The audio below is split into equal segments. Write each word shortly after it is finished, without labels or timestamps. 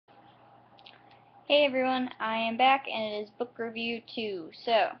Hey everyone, I am back and it is book review 2.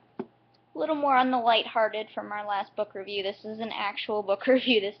 So, a little more on the lighthearted from our last book review. This is an actual book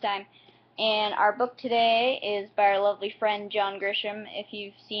review this time. And our book today is by our lovely friend John Grisham. If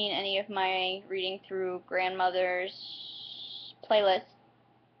you've seen any of my reading through grandmother's playlist,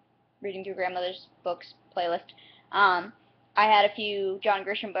 reading through grandmother's books playlist, I had a few John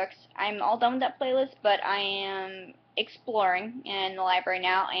Grisham books. I'm all done with that playlist, but I am exploring in the library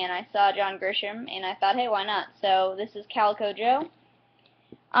now, and I saw John Grisham, and I thought, hey, why not? So this is Calico Joe.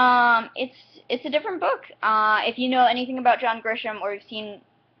 It's a different book. If you know anything about John Grisham or you've seen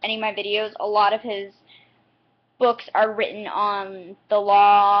any of my videos, a lot of his books are written on the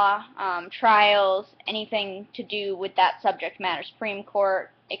law, trials, anything to do with that subject matter, Supreme Court,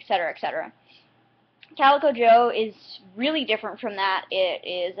 etc., etc. Calico Joe is really different from that. It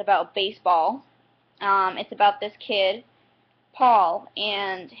is about baseball. It's about this kid, Paul,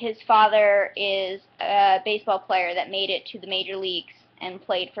 and his father is a baseball player that made it to the major leagues and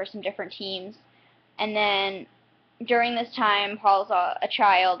played for some different teams. And then during this time, Paul's a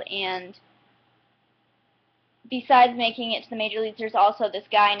child, and besides making it to the major leagues, there's also this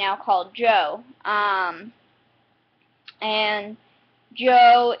guy now called Joe. And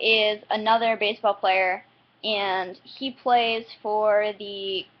Joe is another baseball player, and he plays for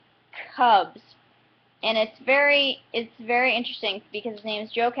the Cubs. And it's very interesting because his name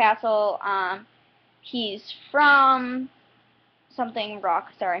is Joe Castle. He's from something rock.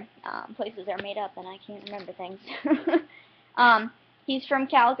 Sorry, places are made up and I can't remember things. He's from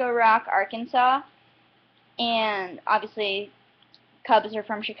Calico Rock, Arkansas, and obviously Cubs are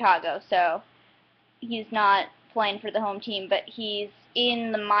from Chicago, so he's not playing for the home team, but he's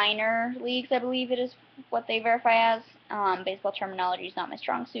in the minor leagues, I believe it is what they verify as. Baseball terminology is not my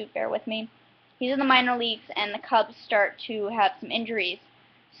strong suit, bear with me. He's in the minor leagues, and the Cubs start to have some injuries.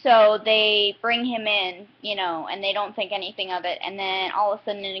 So they bring him in, and they don't think anything of it. And then all of a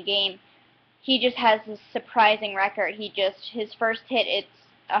sudden in a game, he just has this surprising record. His first hit, it's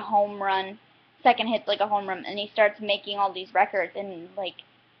a home run. Second hit's like a home run. And he starts making all these records in, like,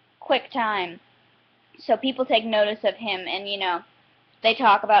 quick time. So people take notice of him, and, they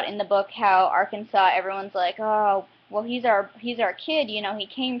talk about in the book how Arkansas, everyone's like, oh, well, he's our kid, he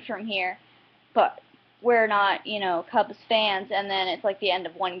came from here. But we're not, Cubs fans, and then it's like the end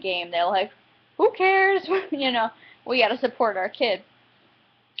of one game. They're like, who cares? We got to support our kid.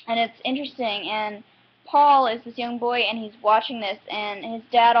 And it's interesting, and Paul is this young boy, and he's watching this, and his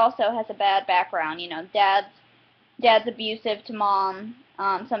dad also has a bad background. Dad's abusive to mom,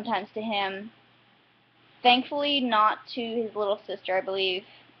 sometimes to him. Thankfully, not to his little sister, I believe.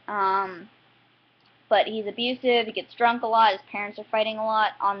 But he's abusive, he gets drunk a lot, his parents are fighting a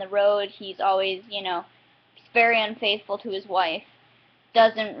lot. On the road, he's always, he's very unfaithful to his wife.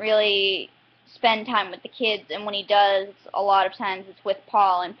 Doesn't really spend time with the kids, and when he does, a lot of times it's with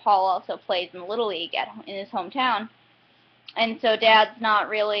Paul, and Paul also plays in the Little League in his hometown. And so Dad's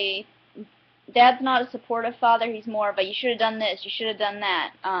not a supportive father. He's more of a, you should have done this, you should have done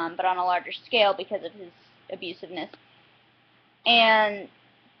that, but on a larger scale because of his abusiveness. And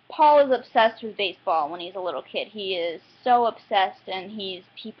Paul is obsessed with baseball when he's a little kid. He is so obsessed, and he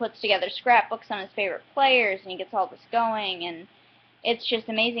puts together scrapbooks on his favorite players, and he gets all this going, and it's just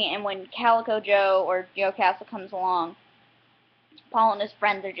amazing. And when Calico Joe or Joe Castle comes along, Paul and his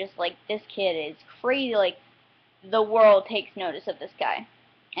friends are just like, this kid is crazy. Like, the world takes notice of this guy.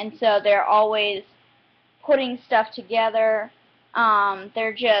 And so they're always putting stuff together.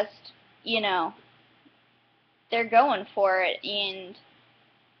 They're just, they're going for it, and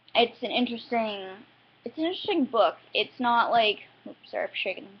it's an interesting book. It's not like, oops, sorry for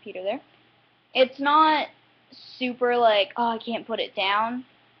shaking the computer there. It's not super like, oh, I can't put it down.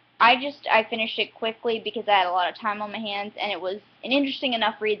 I finished it quickly because I had a lot of time on my hands, and it was an interesting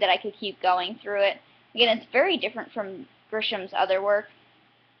enough read that I could keep going through it. Again, it's very different from Grisham's other work,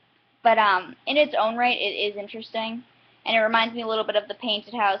 but in its own right, it is interesting, and it reminds me a little bit of The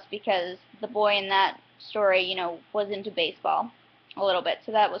Painted House because the boy in that story, was into baseball a little bit,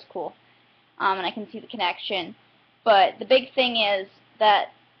 so that was cool, and I can see the connection. But the big thing is that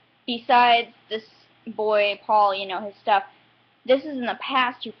besides this boy, Paul, his stuff, this is in the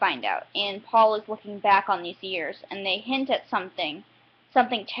past, you find out, and Paul is looking back on these years, and they hint at something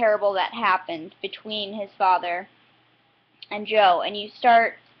terrible that happened between his father and Joe, and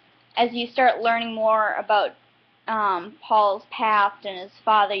as you start learning more about Paul's past and his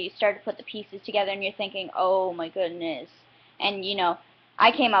father, you start to put the pieces together, and you're thinking, oh my goodness. And,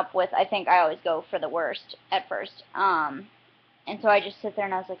 I came up with, I think I always go for the worst at first. And so I just sit there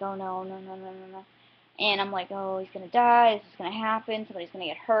and I was like, oh no, no, no, no, no, no. And I'm like, oh, he's going to die, this is going to happen, somebody's going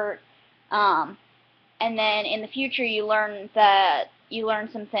to get hurt. and then in the future you learn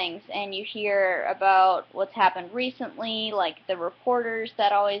some things, and you hear about what's happened recently, like the reporters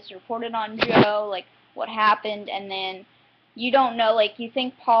that always reported on Joe, like what happened, and then you don't know, like you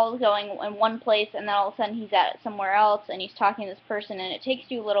think Paul's going in one place, and then all of a sudden he's at somewhere else, and he's talking to this person, and it takes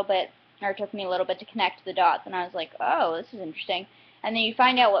you a little bit, or it took me a little bit to connect the dots, and I was like, oh, this is interesting. And then you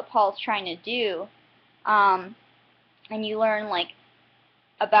find out what Paul's trying to do, and you learn, like,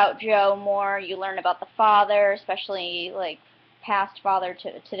 about Joe more. You learn about the father, especially, like, past father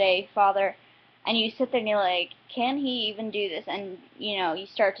to today father, and you sit there and you're like, can he even do this? And, you know, you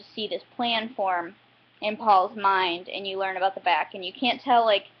start to see this plan form in Paul's mind, and you learn about the back, and you can't tell,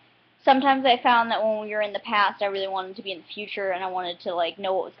 like, sometimes I found that when we were in the past, I really wanted to be in the future, and I wanted to, like,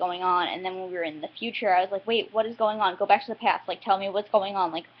 know what was going on, and then when we were in the future, I was like, wait, what is going on? Go back to the past, like, tell me what's going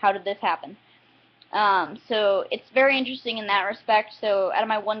on, like, how did this happen? So it's very interesting in that respect. So out of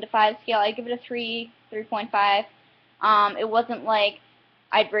my 1 to 5 scale, I give it a 3.5. It wasn't like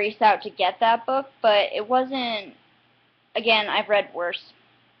I'd race out to get that book, but it wasn't, again, I've read worse.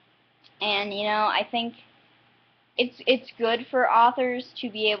 And, you know, I think it's good for authors to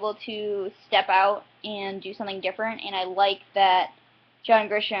be able to step out and do something different, and I like that John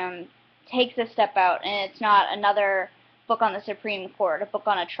Grisham takes a step out, and it's not another book on the Supreme Court, a book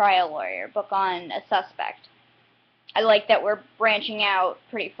on a trial lawyer, a book on a suspect. I like that we're branching out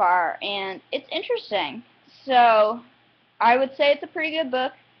pretty far, and it's interesting. So I would say it's a pretty good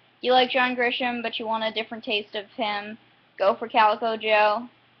book. If you like John Grisham, but you want a different taste of him, go for Calico Joe.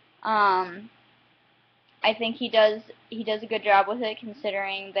 I think he does a good job with it,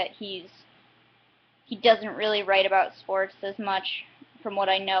 considering that he doesn't really write about sports as much, from what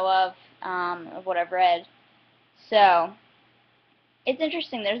I know of what I've read. So it's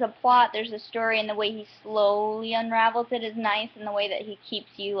interesting. There's a plot, there's a story, and the way he slowly unravels it is nice, and the way that he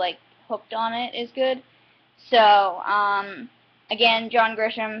keeps you, like, hooked on it is good. So, again, John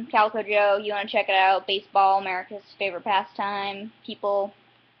Grisham, Calico Joe, you want to check it out. Baseball, America's favorite pastime. People,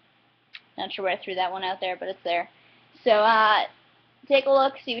 not sure why I threw that one out there, but it's there. So, take a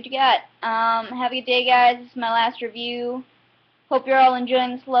look, see what you got. Have a good day, guys. This is my last review. Hope you're all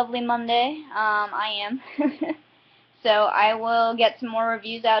enjoying this lovely Monday. I am. So I will get some more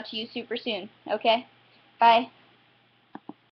reviews out to you super soon. Okay? Bye.